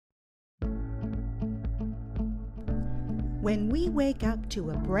When we wake up to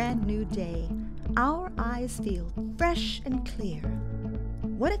a brand new day, our eyes feel fresh and clear.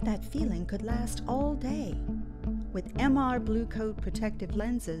 What if that feeling could last all day? With MR Blu-CoaT protective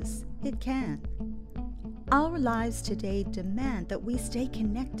lenses, it can. Our lives today demand that we stay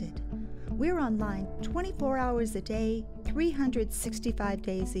connected. We're online 24 hours a day, 365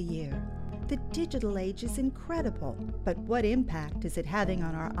 days a year. The digital age is incredible, but what impact is it having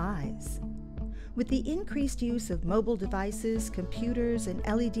on our eyes? With the increased use of mobile devices, computers, and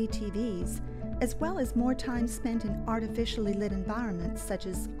LED TVs, as well as more time spent in artificially lit environments such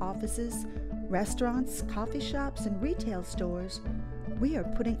as offices, restaurants, coffee shops, and retail stores, we are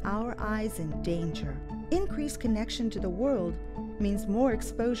putting our eyes in danger. Increased connection to the world means more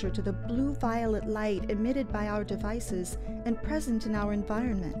exposure to the blue-violet light emitted by our devices and present in our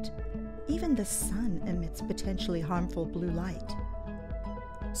environment. Even the sun emits potentially harmful blue light.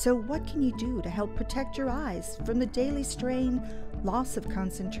 So what can you do to help protect your eyes from the daily strain, loss of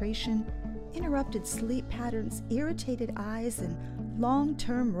concentration, interrupted sleep patterns, irritated eyes, and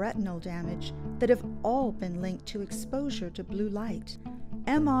long-term retinal damage that have all been linked to exposure to blue light?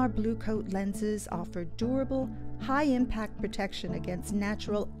 MR Blu-CoaT lenses offer durable, high-impact protection against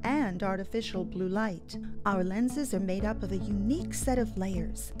natural and artificial blue light. Our lenses are made up of a unique set of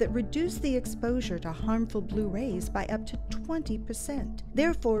layers that reduce the exposure to harmful blue rays by up to 20%,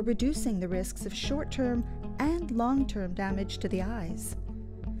 therefore reducing the risks of short-term and long-term damage to the eyes.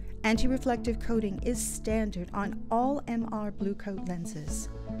 Anti-reflective coating is standard on all MR Blu-CoaT lenses.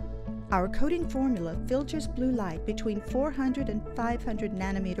 Our coating formula filters blue light between 400 and 500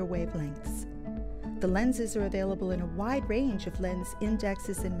 nanometer wavelengths. The lenses are available in a wide range of lens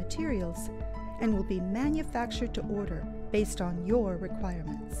indexes and materials and will be manufactured to order based on your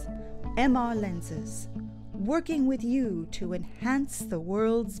requirements. MR Lenses, working with you to enhance the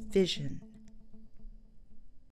world's vision.